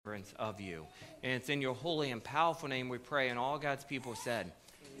of you. And it's in your holy and powerful name we pray, and all God's people said,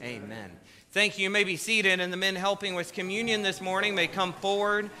 amen. Thank you. You may be seated, and the men helping with communion this morning may come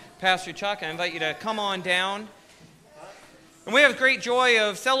forward. Pastor Chuck, I invite you to come on down. And we have great joy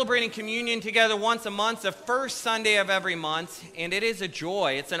of celebrating communion together once a month, the first Sunday of every month, and it is a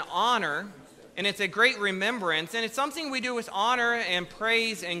joy. It's an honor, and it's a great remembrance, and it's something we do with honor and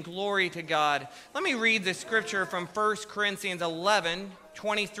praise and glory to God. Let me read the scripture from 1 Corinthians 11,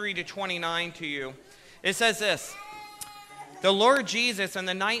 23 to 29 to you. It says this: "The Lord Jesus, on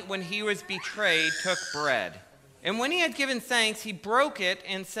the night when he was betrayed, took bread. And when he had given thanks, he broke it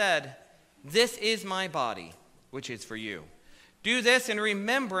and said, 'This is my body, which is for you. Do this in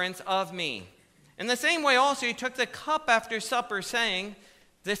remembrance of me.' In the same way also he took the cup after supper, saying,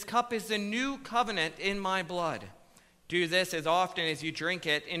 'This cup is the new covenant in my blood. Do this as often as you drink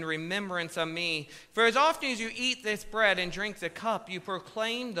it in remembrance of me. For as often as you eat this bread and drink the cup, you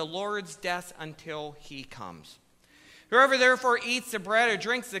proclaim the Lord's death until he comes. Whoever therefore eats the bread or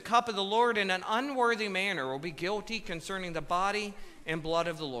drinks the cup of the Lord in an unworthy manner will be guilty concerning the body and blood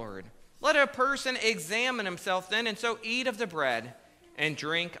of the Lord. Let a person examine himself then, and so eat of the bread and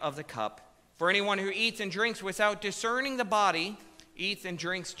drink of the cup. For anyone who eats and drinks without discerning the body eats and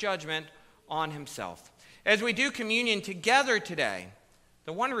drinks judgment on himself.'" As we do communion together today,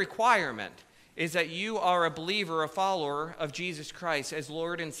 the one requirement is that you are a believer, a follower of Jesus Christ as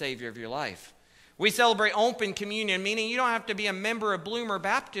Lord and Savior of your life. We celebrate open communion, meaning you don't have to be a member of Bloomer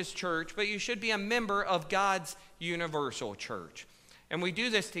Baptist Church, but you should be a member of God's universal church. And we do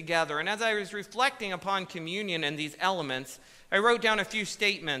this together. And as I was reflecting upon communion and these elements, I wrote down a few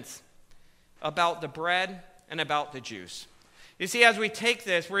statements about the bread and about the juice. You see, as we take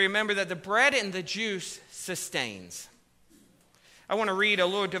this, we remember that the bread and the juice sustains. I want to read a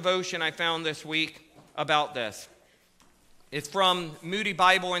little devotion I found this week about this. It's from Moody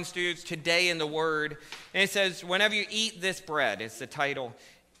Bible Institute's Today in the Word. And it says, "Whenever you eat this bread," it's the title.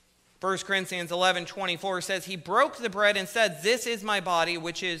 1 Corinthians 11:24 says, "He broke the bread and said, 'This is my body,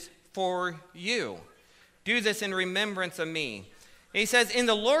 which is for you. Do this in remembrance of me.'" And he says, in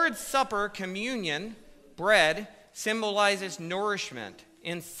the Lord's Supper, communion, bread symbolizes nourishment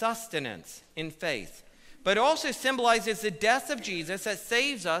and sustenance in faith, but also symbolizes the death of Jesus that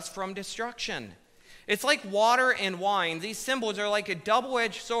saves us from destruction. It's like water and wine. These symbols are like a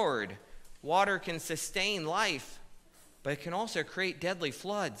double-edged sword. Water can sustain life, but it can also create deadly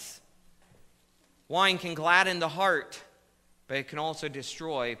floods. Wine can gladden the heart, but it can also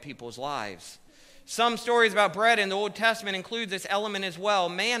destroy people's lives. Some stories about bread in the Old Testament include this element as well.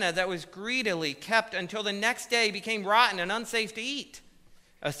 Manna that was greedily kept until the next day became rotten and unsafe to eat.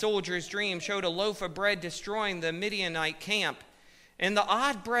 A soldier's dream showed a loaf of bread destroying the Midianite camp. And the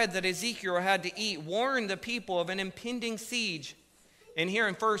odd bread that Ezekiel had to eat warned the people of an impending siege. And here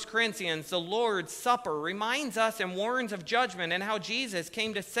in 1 Corinthians, the Lord's Supper reminds us and warns of judgment and how Jesus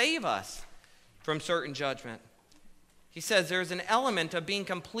came to save us from certain judgment. He says there's an element of being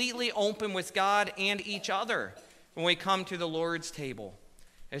completely open with God and each other when we come to the Lord's table,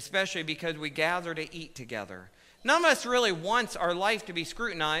 especially because we gather to eat together. None of us really wants our life to be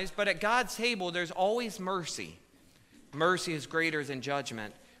scrutinized, but at God's table there's always mercy. Mercy is greater than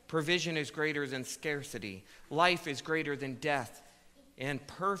judgment. Provision is greater than scarcity. Life is greater than death. And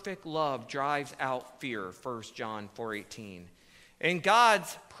perfect love drives out fear, 1 John 4:18. And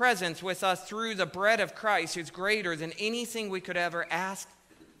God's presence with us through the bread of Christ is greater than anything we could ever ask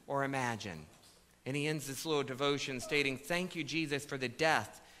or imagine. And he ends this little devotion stating, "Thank you, Jesus, for the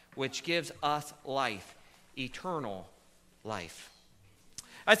death which gives us life, eternal life."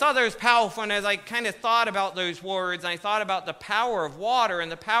 I thought that was powerful, and as I kind of thought about those words, I thought about the power of water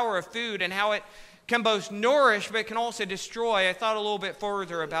and the power of food and how it can both nourish but can also destroy. I thought a little bit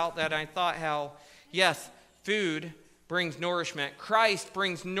further about that. I thought how, yes, food brings nourishment. Christ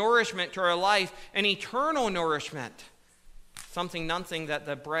brings nourishment to our life, an eternal nourishment. Nothing that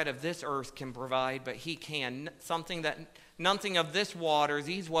the bread of this earth can provide, but he can. Something that nothing of this water,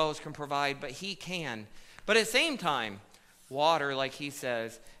 these wells can provide, but he can. But at the same time, water, like he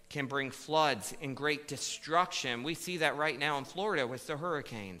says, can bring floods and great destruction. We see that right now in Florida with the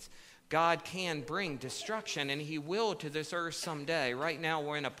hurricanes. God can bring destruction, and he will to this earth someday. Right now,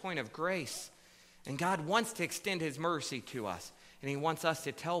 we're in a point of grace. And God wants to extend his mercy to us. And he wants us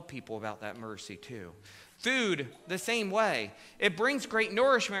to tell people about that mercy too. Food, the same way. It brings great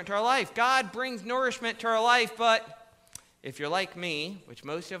nourishment to our life. God brings nourishment to our life. But if you're like me, which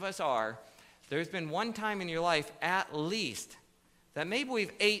most of us are, there's been one time in your life at least that maybe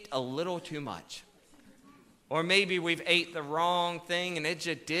we've ate a little too much. Or maybe we've ate the wrong thing and it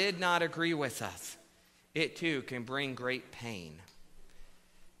just did not agree with us. It too can bring great pain.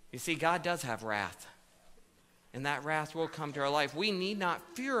 You see, God does have wrath, and that wrath will come to our life. We need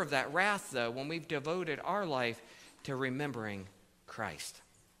not fear of that wrath, though, when we've devoted our life to remembering Christ.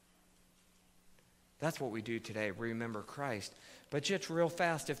 That's what we do today, remember Christ. But just real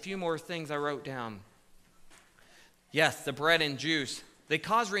fast, a few more things I wrote down. Yes, the bread and juice, they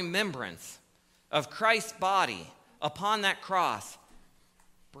cause remembrance of Christ's body upon that cross,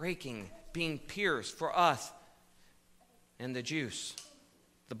 breaking, being pierced for us, and the juice,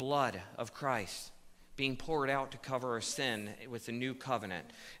 the blood of Christ, being poured out to cover our sin with the new covenant.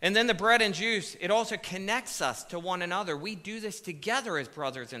 And then the bread and juice, it also connects us to one another. We do this together as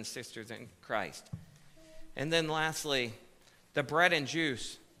brothers and sisters in Christ. And then lastly, the bread and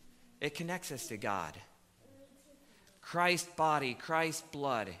juice, it connects us to God. Christ's body, Christ's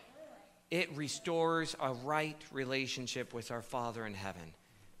blood, it restores a right relationship with our Father in heaven.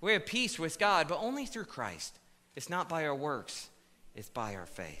 We have peace with God, but only through Christ. It's not by our works, it's by our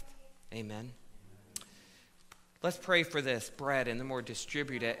faith. Amen. Let's pray for this bread, and then we'll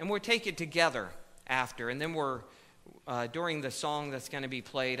distribute it. And we'll take it together after. And then during the song that's going to be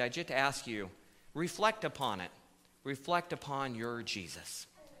played, I just ask you, reflect upon it. Reflect upon your Jesus.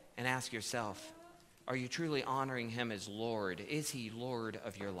 And ask yourself, are you truly honoring him as Lord? Is he Lord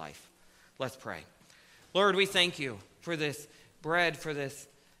of your life? Let's pray. Lord, we thank you for this bread, for this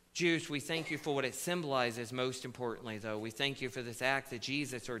juice. We thank you for what it symbolizes, most importantly, though. We thank you for this act that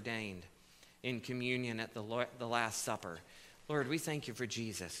Jesus ordained in communion at the Last Supper. Lord, we thank you for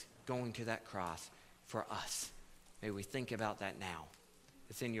Jesus going to that cross for us. May we think about that now.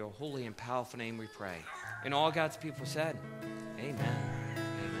 It's in your holy and powerful name we pray. And all God's people said, amen.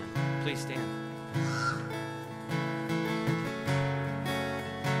 Amen. Please stand.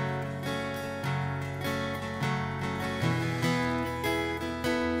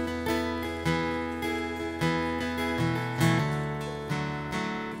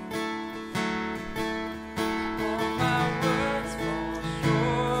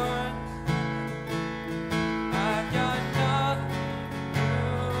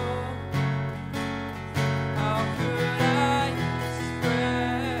 How could I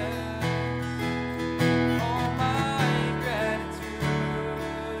express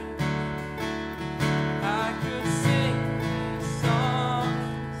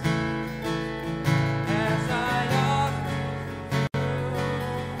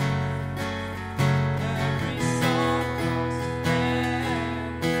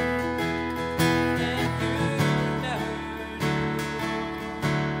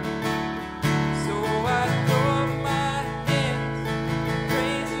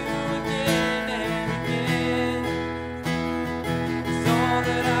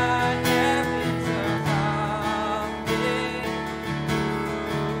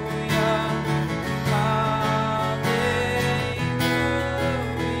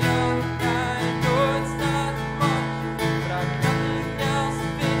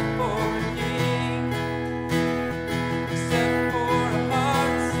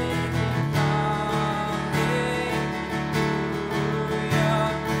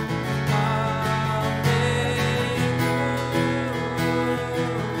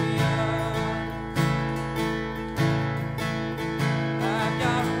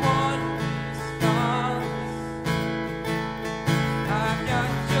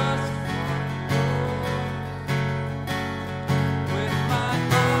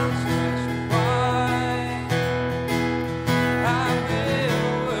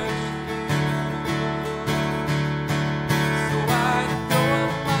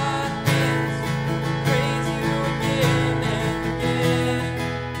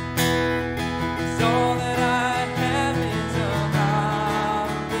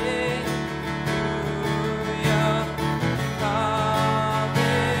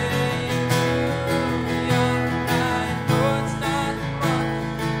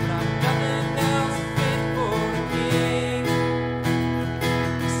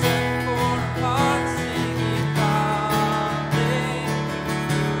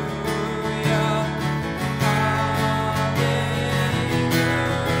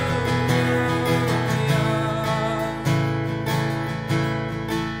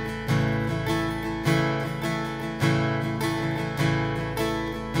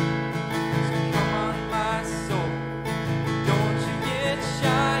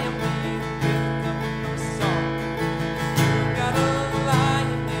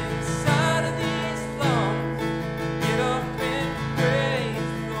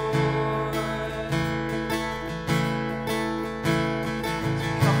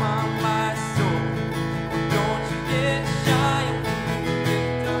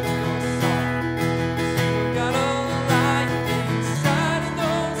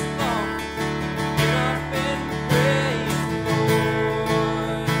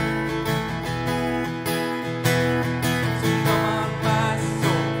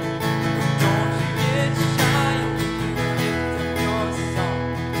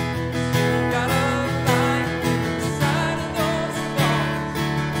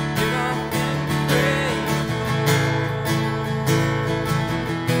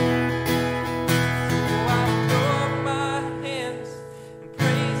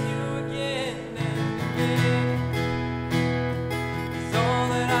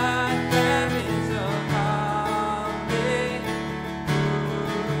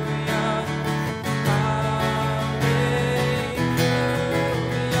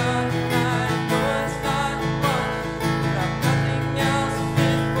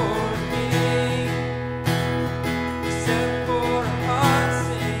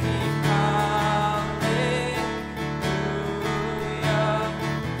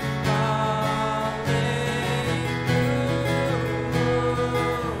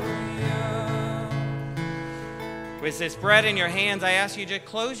With this bread in your hands, I ask you to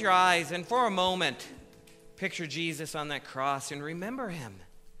close your eyes and for a moment, picture Jesus on that cross and remember him.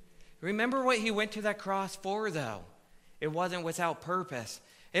 Remember what he went to that cross for, though. It wasn't without purpose.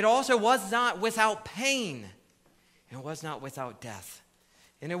 It also was not without pain. And it was not without death.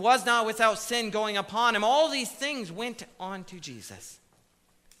 And it was not without sin going upon him. All these things went on to Jesus.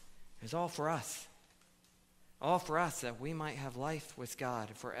 It was all for us. All for us that we might have life with God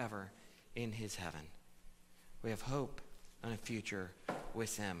forever in his heaven. We have hope and a future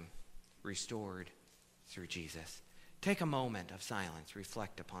with him restored through Jesus. Take a moment of silence.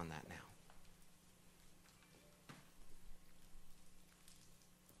 Reflect upon that now.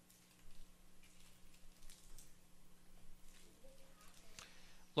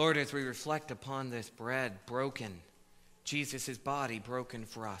 Lord, as we reflect upon this bread broken, Jesus' body broken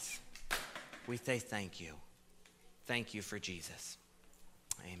for us, we say thank you. Thank you for Jesus.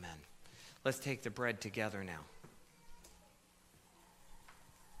 Amen. Let's take the bread together now.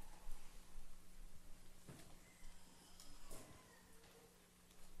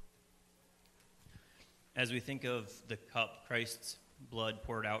 As we think of the cup, Christ's blood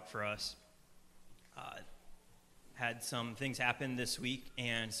poured out for us, had some things happen this week,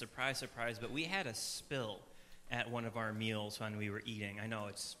 and surprise, surprise, but we had a spill at one of our meals when we were eating. I know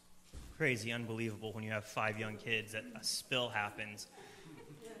it's crazy, unbelievable when you have 5 young kids that a spill happens.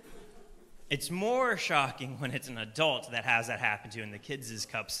 It's more shocking when it's an adult that has that happen to, and the kids'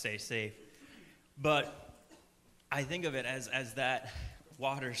 cups stay safe. But I think of it as that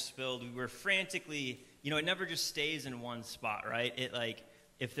water spilled. We were frantically, it never just stays in one spot, right? It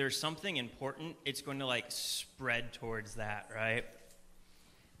if there's something important, it's going to spread towards that, right?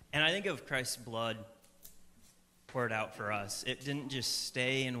 And I think of Christ's blood poured out for us. It didn't just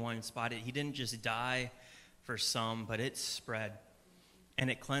stay in one spot. He didn't just die for some, but it spread. And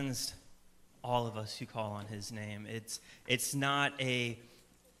it cleansed all of us who call on his name. It's not a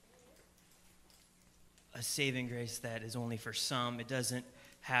saving grace that is only for some. It doesn't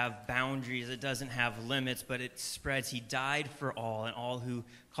have boundaries. It doesn't have limits, but it spreads. He died for all, and all who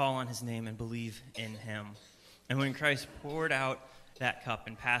call on his name and believe in him. And when Christ poured out that cup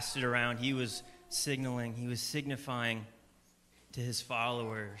and passed it around, he was signifying to his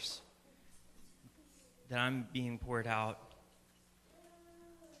followers that I'm being poured out,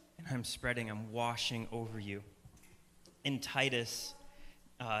 and I'm spreading, I'm washing over you. In Titus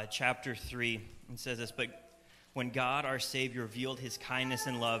chapter 3, it says this, but when God, our Savior, revealed his kindness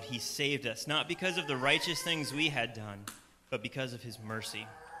and love, he saved us, not because of the righteous things we had done, but because of his mercy.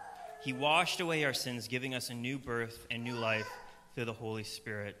 He washed away our sins, giving us a new birth and new life through the Holy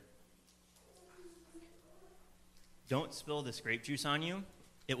Spirit. Don't spill this grape juice on you.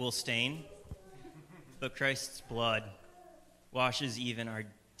 It will stain. But Christ's blood washes even our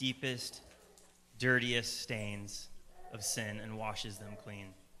deepest, dirtiest stains of sin and washes them clean.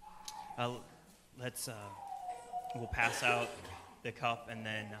 We'll pass out the cup, and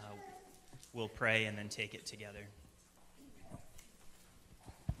then we'll pray and then take it together.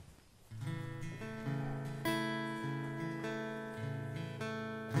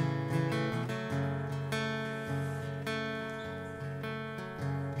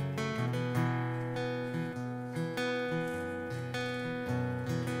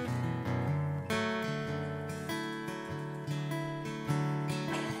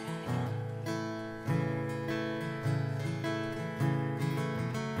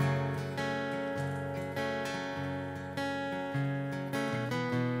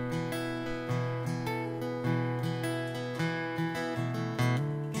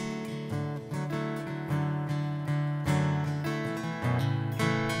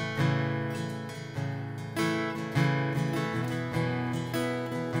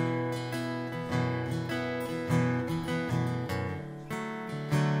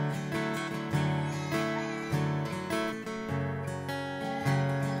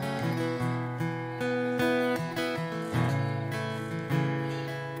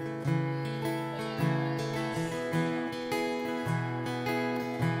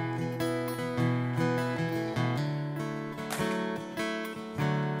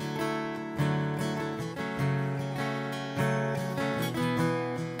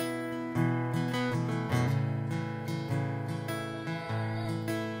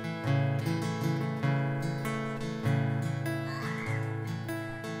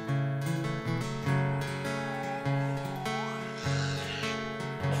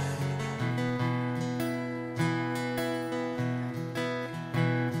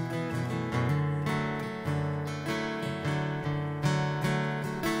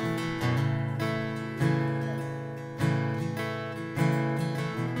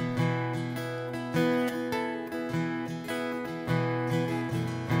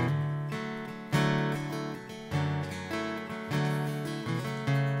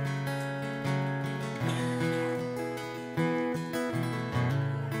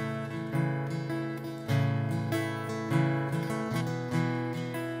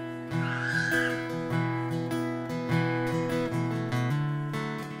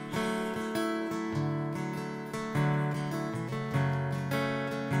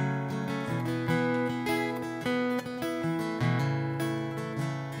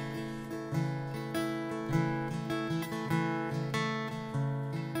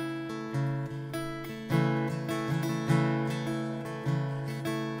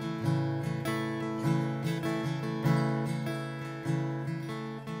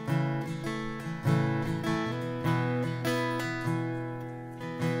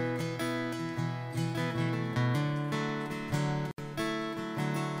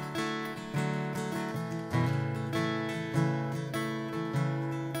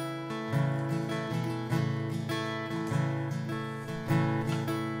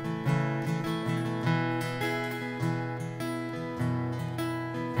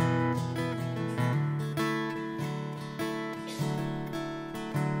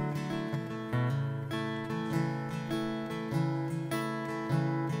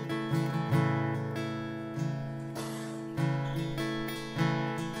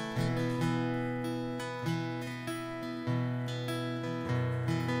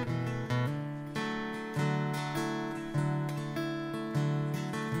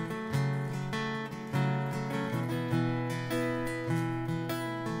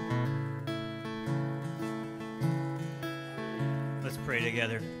 pray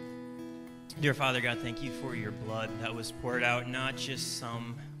together. Dear Father God, thank you for your blood that was poured out, not just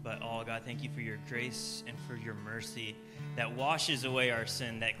some, but all. God, thank you for your grace and for your mercy that washes away our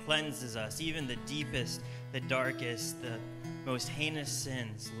sin, that cleanses us, even the deepest, the darkest, the most heinous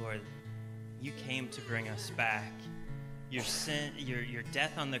sins, Lord. You came to bring us back. Your sin, your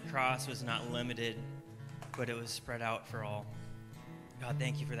death on the cross was not limited, but it was spread out for all. God,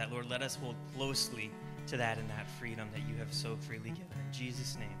 thank you for that, Lord. Let us hold closely to that and that freedom that you have so freely given. In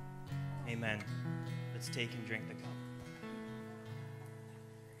Jesus' name, amen. Let's take and drink the cup.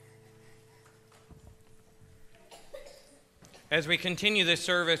 As we continue this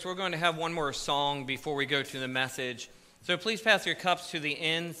service, we're going to have one more song before we go to the message. So please pass your cups to the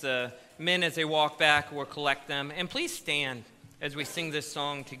ends. The men, as they walk back, will collect them. And please stand as we sing this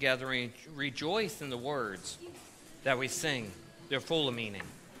song together and rejoice in the words that we sing. They're full of meaning.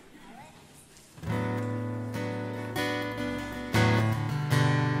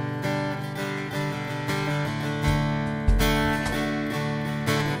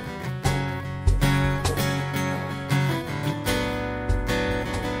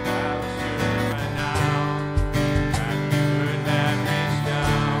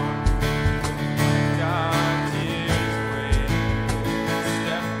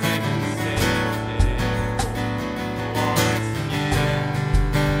 Once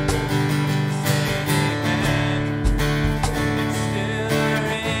again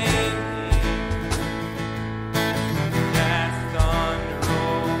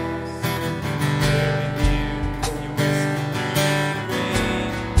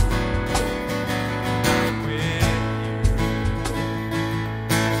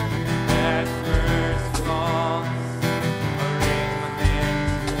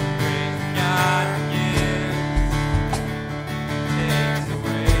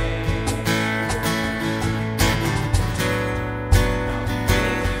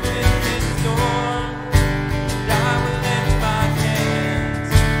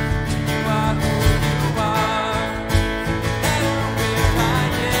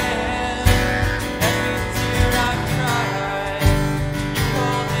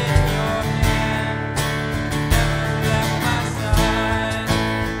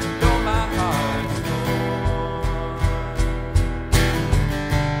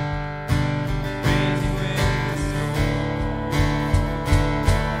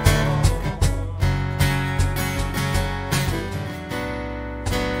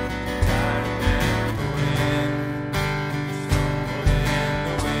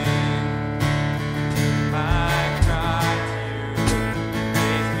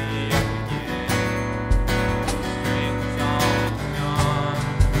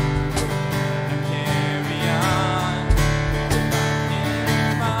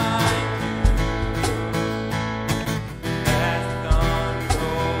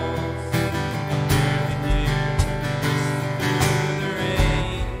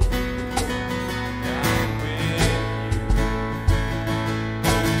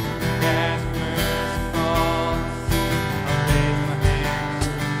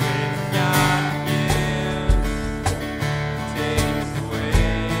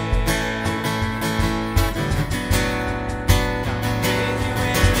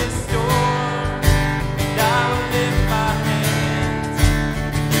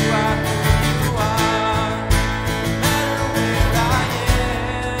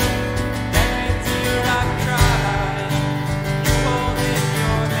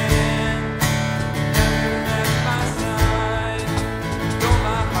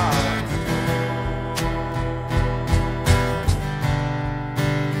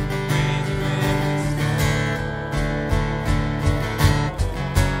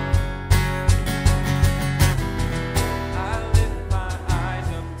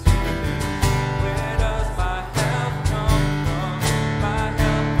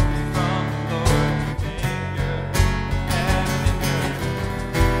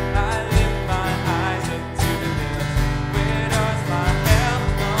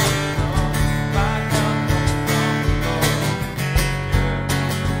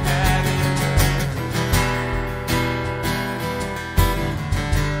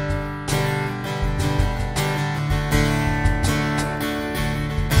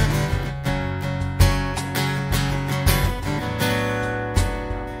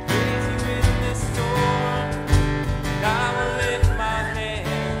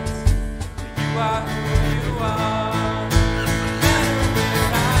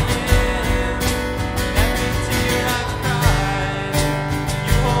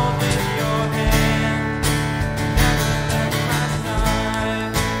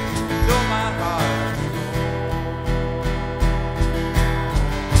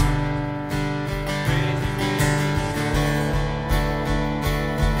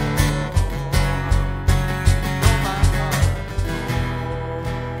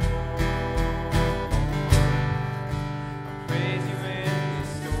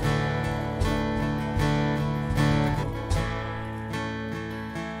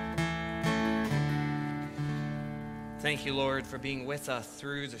Thank you, Lord, for being with us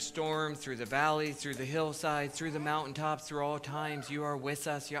through the storm, through the valleys, through the hillsides, through the mountaintops, through all times. You are with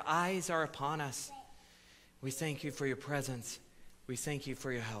us. Your eyes are upon us. We thank you for your presence. We thank you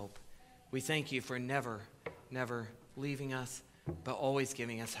for your help. We thank you for never leaving us, but always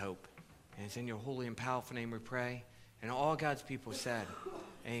giving us hope. And it's in your holy and powerful name we pray. And all God's people said,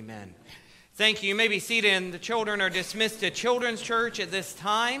 amen. Thank you. You may be seated, and the children are dismissed to Children's Church at this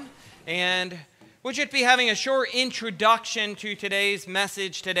time. And we'll just be having a short introduction to today's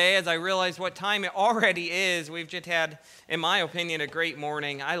message today, as I realize what time it already is. We've just had, in my opinion, a great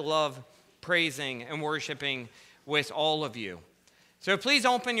morning. I love praising and worshiping with all of you. So please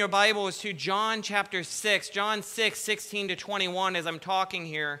open your Bibles to John chapter 6, John 6, 16 to 21 as I'm talking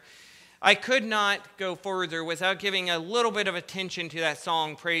here. I could not go further without giving a little bit of attention to that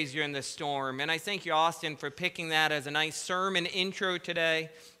song, Praise You in the Storm. And I thank you, Austin, for picking that as a nice sermon intro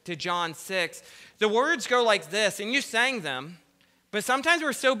today to John 6. The words go like this, and you sang them, but sometimes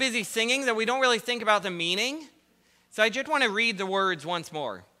we're so busy singing that we don't really think about the meaning. So I just want to read the words once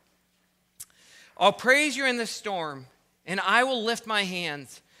more. I'll praise you in the storm, and I will lift my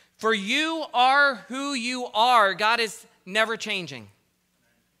hands, for you are who you are. God is never changing.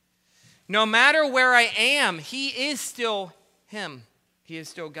 No matter where I am, he is still him. He is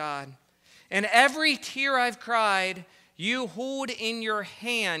still God. And every tear I've cried, you hold in your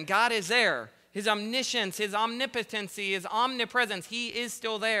hand. God is there. His omniscience, his omnipotency, his omnipresence, he is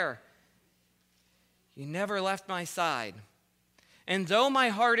still there. You never left my side. And though my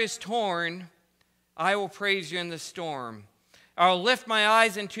heart is torn, I will praise you in the storm. I'll lift my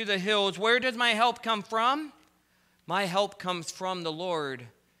eyes into the hills. Where does my help come from? My help comes from the Lord,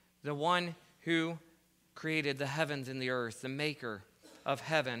 the one who created the heavens and the earth, the maker of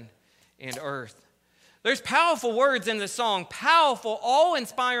heaven and earth. There's powerful words in the song, powerful,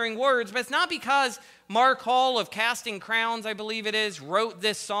 awe-inspiring words, but it's not because Mark Hall of Casting Crowns, I believe it is, wrote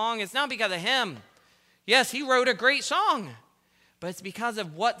this song. It's not because of him. Yes, he wrote a great song, but it's because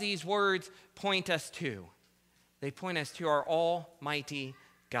of what these words point us to. They point us to our almighty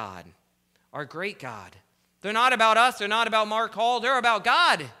God, our great God. They're not about us. They're not about Mark Hall. They're about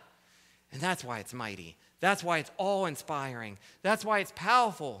God. And that's why it's mighty. That's why it's awe-inspiring. That's why it's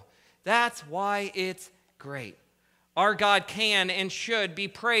powerful. That's why it's great. Our God can and should be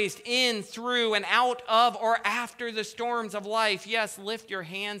praised in, through, and out of or after the storms of life. Yes, lift your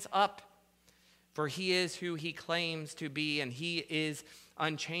hands up, for he is who he claims to be, and he is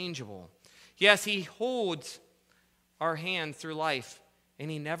unchangeable. Yes, he holds our hand through life, and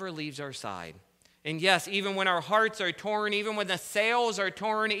he never leaves our side. And yes, even when our hearts are torn, even when the sails are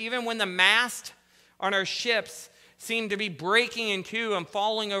torn, even when the mast on our ships seem to be breaking in two and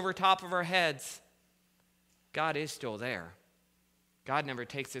falling over top of our heads, God is still there. God never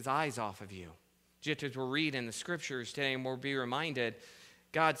takes his eyes off of you. Just as we'll read in the scriptures today, and we'll be reminded,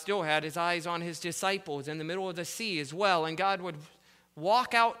 God still had his eyes on his disciples in the middle of the sea as well, and God would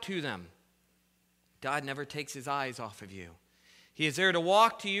walk out to them. God never takes his eyes off of you. He is there to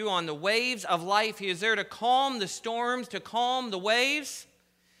walk to you on the waves of life. He is there to calm the storms, to calm the waves,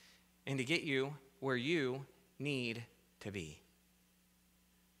 and to get you where you need to be.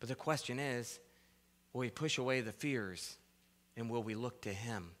 But the question is, will we push away the fears, and will we look to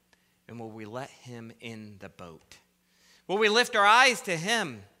him, and will we let him in the boat? Will we lift our eyes to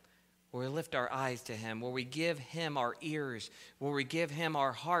him? Will we lift our eyes to him? Will we give him our ears? Will we give him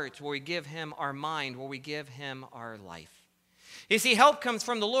our hearts? Will we give him our mind? Will we give him our life? You see, help comes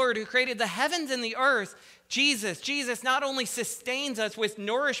from the Lord who created the heavens and the earth. Jesus not only sustains us with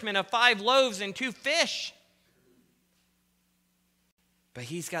nourishment of 5 loaves and 2 fish, but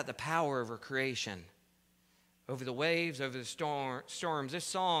he's got the power over creation, over the waves, over the storms. This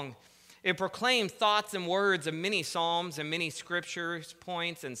song, it proclaims thoughts and words of many psalms and many scriptures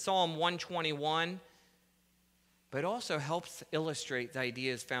points and Psalm 121, but it also helps illustrate the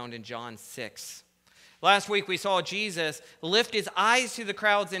ideas found in John 6. Last week we saw Jesus lift his eyes to the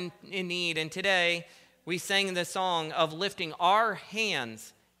crowds in need, and today we sang the song of lifting our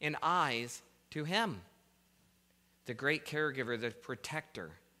hands and eyes to him, the great caregiver, the protector,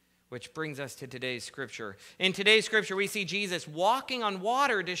 which brings us to today's scripture. In today's scripture we see Jesus walking on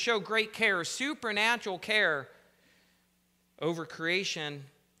water to show great care, supernatural care over creation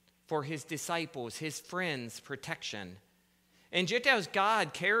for his disciples, his friends' protection. And just as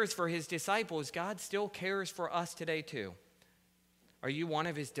God cares for his disciples, God still cares for us today too. Are you one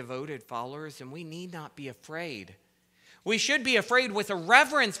of his devoted followers? And we need not be afraid. We should be afraid with a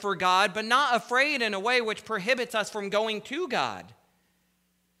reverence for God, but not afraid in a way which prohibits us from going to God.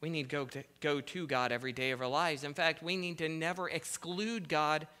 We need to go to God every day of our lives. In fact, we need to never exclude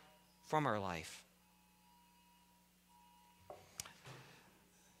God from our life.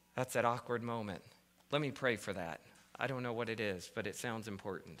 That's that awkward moment. Let me pray for that. I don't know what it is, but it sounds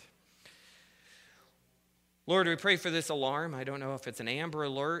important. Lord, we pray for this alarm. I don't know if it's an Amber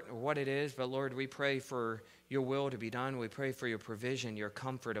Alert or what it is, but Lord, we pray for your will to be done. We pray for your provision, your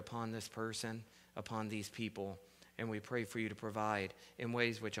comfort upon this person, upon these people, and we pray for you to provide in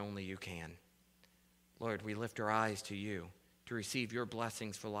ways which only you can. Lord, we lift our eyes to you to receive your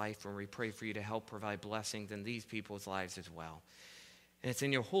blessings for life, and we pray for you to help provide blessings in these people's lives as well. And it's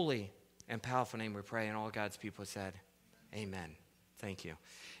in your holy and powerful name we pray, and all God's people said, amen. Thank you.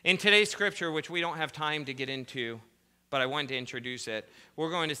 In today's scripture, which we don't have time to get into, but I wanted to introduce it,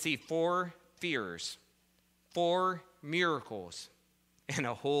 we're going to see 4 fears, 4 miracles, and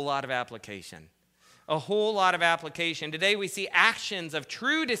a whole lot of application. A whole lot of application. Today we see actions of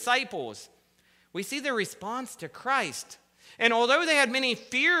true disciples. We see their response to Christ. And although they had many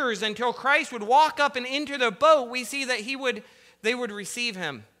fears until Christ would walk up and enter the boat, we see that they would receive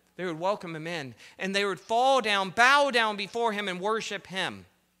him. They would welcome him in. And they would fall down, bow down before him and worship him.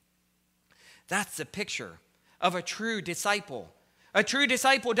 That's the picture of a true disciple. A true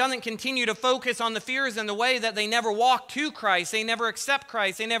disciple doesn't continue to focus on the fears in the way that they never walk to Christ. They never accept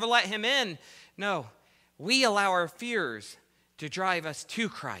Christ. They never let him in. No, we allow our fears to drive us to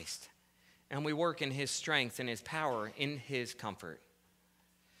Christ. And we work in his strength and his power, in his comfort.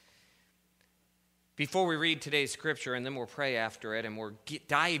 Before we read today's scripture, and then we'll pray after it, and we'll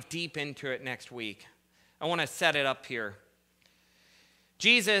dive deep into it next week, I want to set it up here.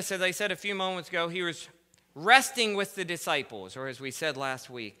 Jesus, as I said a few moments ago, he was resting with the disciples, or as we said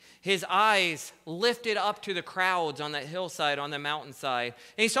last week, his eyes lifted up to the crowds on that hillside, on the mountainside.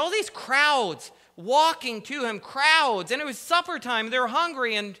 And he saw these crowds walking to him, crowds, and it was supper time. They were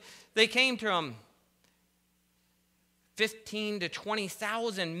hungry, and they came to him. 15 to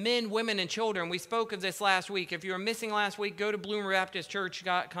 20,000 men, women, and children. We spoke of this last week. If you were missing last week, go to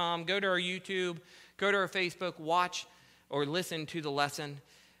bloomerbaptistchurch.com, go to our YouTube, go to our Facebook, watch or listen to the lesson.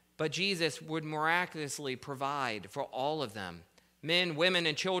 But Jesus would miraculously provide for all of them. Men, women,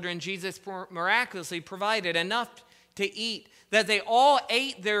 and children, Jesus miraculously provided enough to eat that they all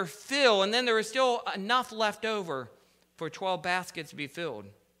ate their fill, and then there was still enough left over for 12 baskets to be filled.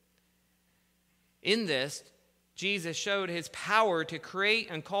 In this, Jesus showed his power to create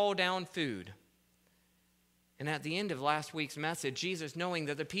and call down food. And at the end of last week's message, Jesus, knowing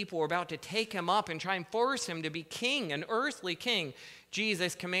that the people were about to take him up and try and force him to be king, an earthly king,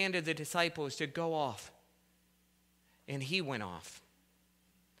 Jesus commanded the disciples to go off. And he went off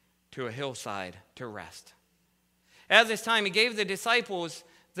to a hillside to rest. At this time, he gave the disciples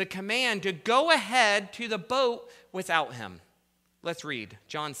the command to go ahead to the boat without him. Let's read.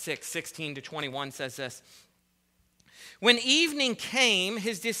 John 6:16-21 says this. When evening came,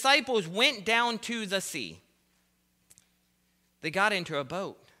 his disciples went down to the sea. They got into a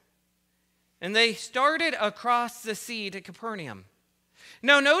boat, and they started across the sea to Capernaum.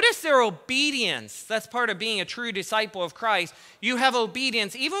 Now, notice their obedience. That's part of being a true disciple of Christ. You have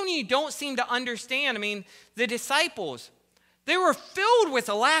obedience, even when you don't seem to understand. I mean, the disciples, they were filled with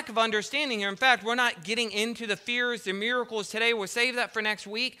a lack of understanding here. In fact, we're not getting into the fears, the miracles today. We'll save that for next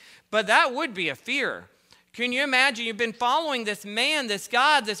week, but that would be a fear. Can you imagine? You've been following this man, this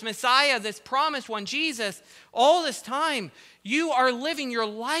God, this Messiah, this promised one, Jesus, all this time. You are living your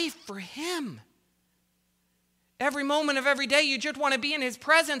life for him. Every moment of every day, you just want to be in his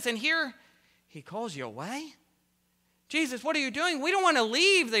presence, and here he calls you away. Jesus, what are you doing? We don't want to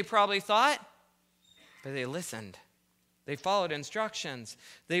leave, they probably thought. But they listened. They followed instructions.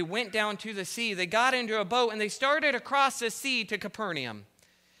 They went down to the sea. They got into a boat, and they started across the sea to Capernaum.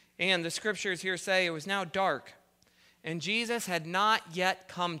 And the scriptures here say it was now dark, and Jesus had not yet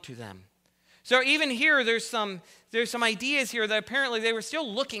come to them. So even here, there's some ideas here that apparently they were still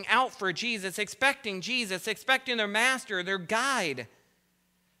looking out for Jesus, expecting their master, their guide.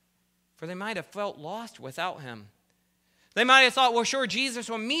 For they might have felt lost without him. They might have thought, well, sure, Jesus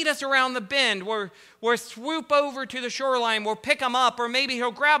will meet us around the bend. We'll swoop over to the shoreline. We'll pick him up. Or maybe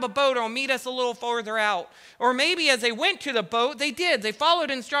he'll grab a boat or meet us a little further out. Or maybe as they went to the boat, they did. They followed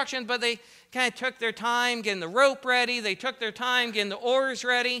instructions, but they kind of took their time getting the rope ready. They took their time getting the oars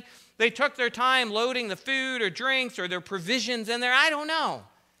ready. They took their time loading the food or drinks or their provisions in there. I don't know.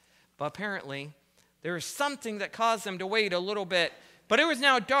 But apparently, there was something that caused them to wait a little bit. But it was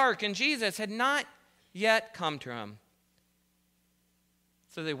now dark, and Jesus had not yet come to him.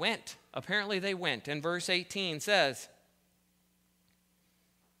 So they went. Apparently they went. And verse 18 says,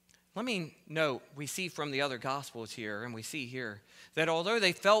 let me note, we see from the other Gospels here, and we see here, that although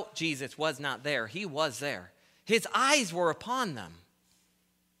they felt Jesus was not there, he was there. His eyes were upon them.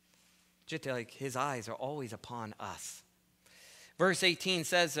 Just like his eyes are always upon us. Verse 18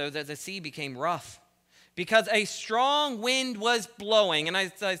 says, though, that the sea became rough because a strong wind was blowing. And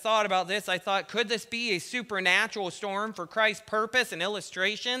as I thought about this, I thought, could this be a supernatural storm for Christ's purpose and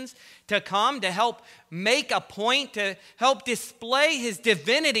illustrations to come to help make a point, to help display his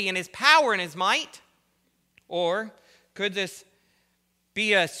divinity and his power and his might? Or could this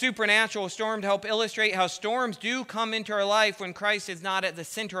be a supernatural storm to help illustrate how storms do come into our life when Christ is not at the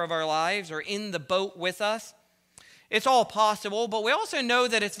center of our lives or in the boat with us? It's all possible, but we also know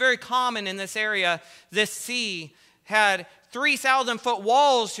that it's very common in this area. This sea had 3,000-foot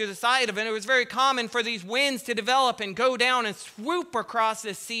walls to the side of it. It was very common for these winds to develop and go down and swoop across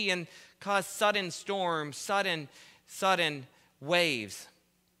the sea and cause sudden storms, sudden waves.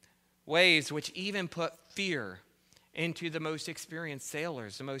 Waves which even put fear into the most experienced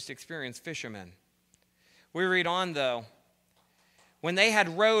sailors, the most experienced fishermen. We read on, though. When they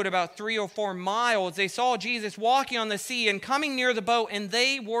had rowed about 3 or 4 miles, they saw Jesus walking on the sea and coming near the boat, and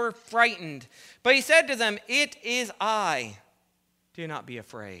they were frightened. But he said to them, "It is I. Do not be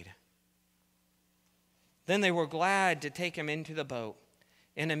afraid." Then they were glad to take him into the boat,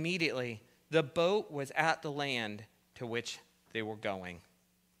 and immediately the boat was at the land to which they were going.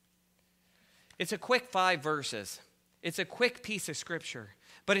 It's a quick 5 verses. It's a quick piece of Scripture.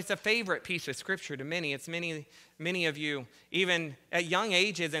 But it's a favorite piece of Scripture to many. It's many of you, even at young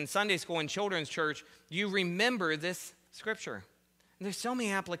ages in Sunday school and children's church, you remember this Scripture. And there's so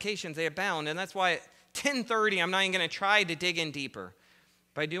many applications, they abound. And that's why at 10:30, I'm not even going to try to dig in deeper.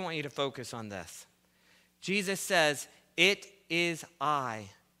 But I do want you to focus on this. Jesus says, "It is I.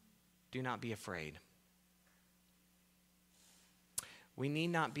 Do not be afraid." We need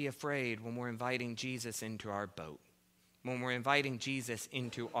not be afraid when we're inviting Jesus into our boat, when we're inviting Jesus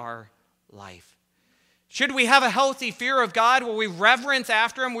into our life. Should we have a healthy fear of God where we reverence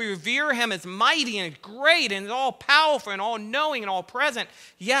after him, we revere him as mighty and great and all powerful and all knowing and all present?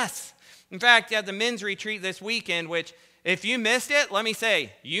 Yes. In fact, at the men's retreat this weekend, which if you missed it, let me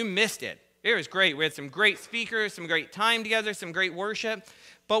say, you missed it. It was great. We had some great speakers, some great time together, some great worship.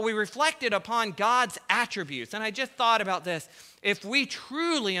 But we reflected upon God's attributes. And I just thought about this. If we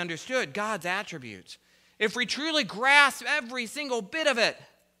truly understood God's attributes, if we truly grasp every single bit of it,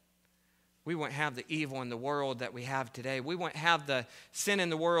 we wouldn't have the evil in the world that we have today. We wouldn't have the sin in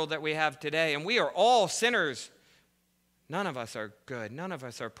the world that we have today. And we are all sinners. None of us are good. None of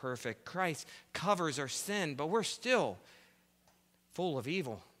us are perfect. Christ covers our sin, but we're still full of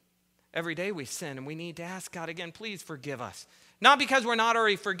evil. Every day we sin, and we need to ask God again, please forgive us. Not because we're not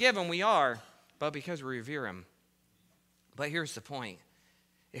already forgiven, we are, but because we revere him. But here's the point.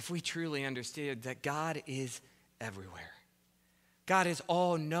 If we truly understood that God is everywhere, God is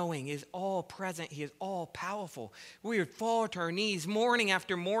all-knowing, is all-present, he is all-powerful, we would fall to our knees morning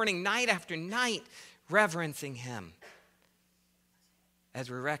after morning, night after night, reverencing him. As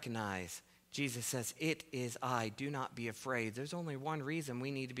we recognize, Jesus says, "It is I, do not be afraid." There's only one reason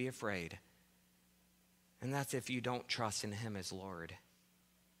we need to be afraid, and that's if you don't trust in him as Lord.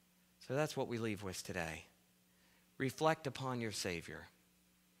 So that's what we leave with today. Reflect upon your Savior.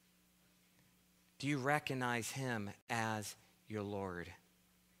 Do you recognize him as your Lord?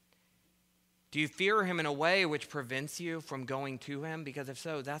 Do you fear him in a way which prevents you from going to him? Because if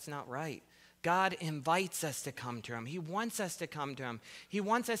so, that's not right. God invites us to come to him. He wants us to come to him. He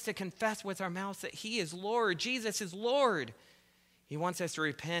wants us to confess with our mouths that he is Lord. Jesus is Lord. He wants us to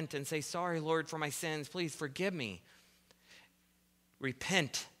repent and say, "Sorry, Lord, for my sins. Please forgive me."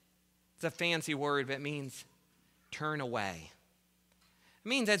 Repent. It's a fancy word, but it means turn away. It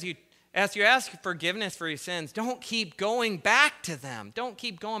means as you ask forgiveness for your sins, don't keep going back to them. Don't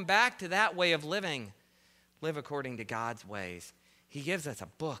keep going back to that way of living. Live according to God's ways. He gives us a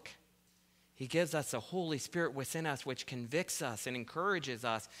book. He gives us the Holy Spirit within us, which convicts us and encourages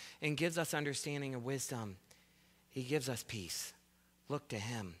us and gives us understanding and wisdom. He gives us peace. Look to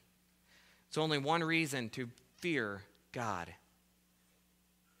him. It's only one reason to fear God,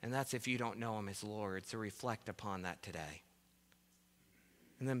 and that's if you don't know him as Lord. So reflect upon that today.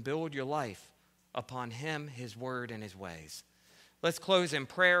 And then build your life upon him, his word, and his ways. Let's close in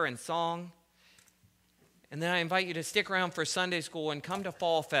prayer and song. And then I invite you to stick around for Sunday school and come to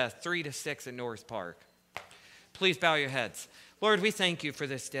Fall Fest 3 to 6 at Norris Park. Please bow your heads. Lord, we thank you for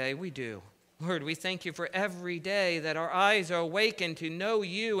this day. We do. Lord, we thank you for every day that our eyes are awakened to know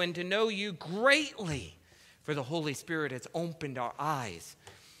you and to know you greatly. For the Holy Spirit has opened our eyes.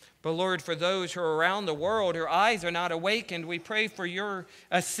 But Lord, for those who are around the world, whose eyes are not awakened, we pray for your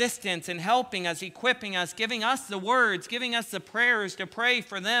assistance in helping us, equipping us, giving us the words, giving us the prayers to pray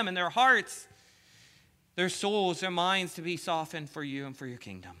for them and their hearts, their souls, their minds to be softened for you and for your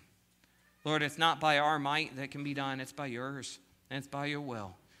kingdom. Lord, it's not by our might that can be done, it's by yours. and it's by your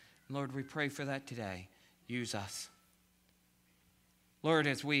will. Lord, we pray for that today. Use us. Lord,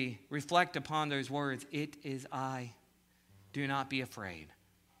 as we reflect upon those words, it is I. Do not be afraid.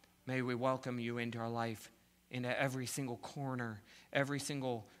 May we welcome you into our life, into every single corner, every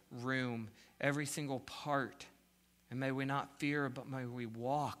single room, every single part. And may we not fear, but may we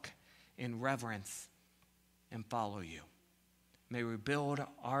walk in reverence and follow you. May we build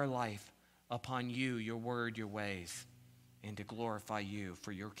our life upon you, your word, your ways, and to glorify you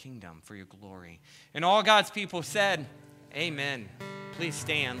for your kingdom, for your glory. And all God's people said, amen. Please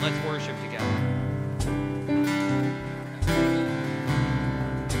stand. Let's worship together.